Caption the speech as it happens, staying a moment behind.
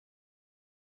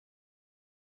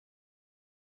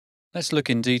Let's look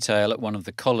in detail at one of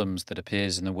the columns that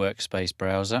appears in the Workspace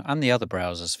browser, and the other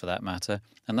browsers for that matter,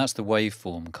 and that's the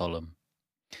Waveform column.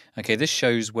 Okay, this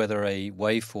shows whether a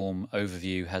waveform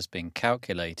overview has been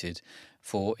calculated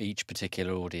for each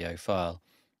particular audio file.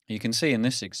 You can see in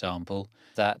this example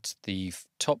that the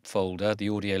top folder, the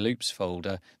audio loops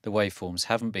folder, the waveforms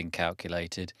haven't been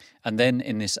calculated, and then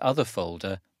in this other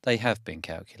folder they have been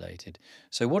calculated.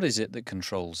 So what is it that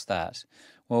controls that?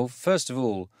 Well, first of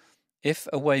all, if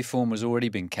a waveform has already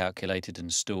been calculated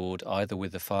and stored either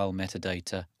with the file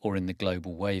metadata or in the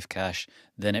global wave cache,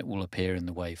 then it will appear in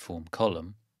the waveform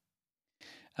column.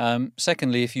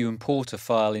 Secondly, if you import a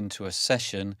file into a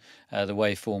session, the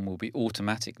waveform will be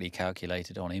automatically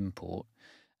calculated on import.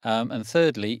 And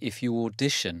thirdly, if you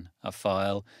audition a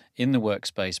file in the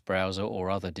Workspace browser or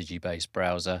other DigiBase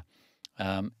browser,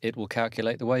 it will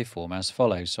calculate the waveform as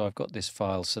follows. So I've got this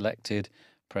file selected,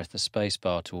 press the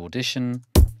spacebar to audition.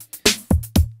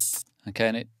 Okay,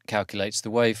 and it calculates the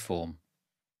waveform.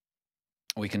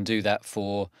 We can do that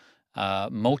for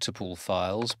multiple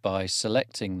files by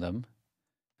selecting them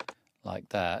like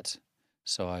that.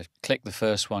 So I click the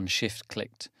first one, shift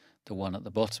clicked the one at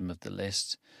the bottom of the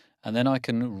list, and then I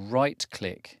can right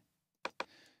click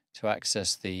to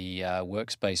access the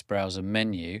Workspace browser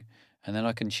menu, and then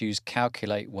I can choose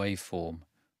calculate waveform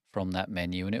from that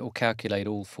menu, and it will calculate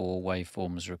all 4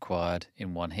 waveforms required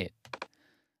in one hit,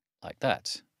 like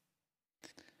that.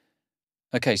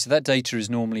 Okay, so that data is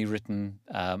normally written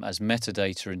as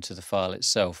metadata into the file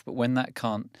itself, but when that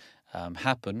can't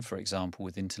happen, for example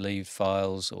with interleaved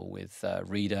files or with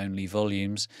read-only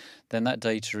volumes, then that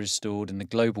data is stored in the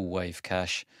global wave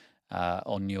cache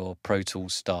on your Pro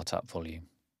Tools startup volume.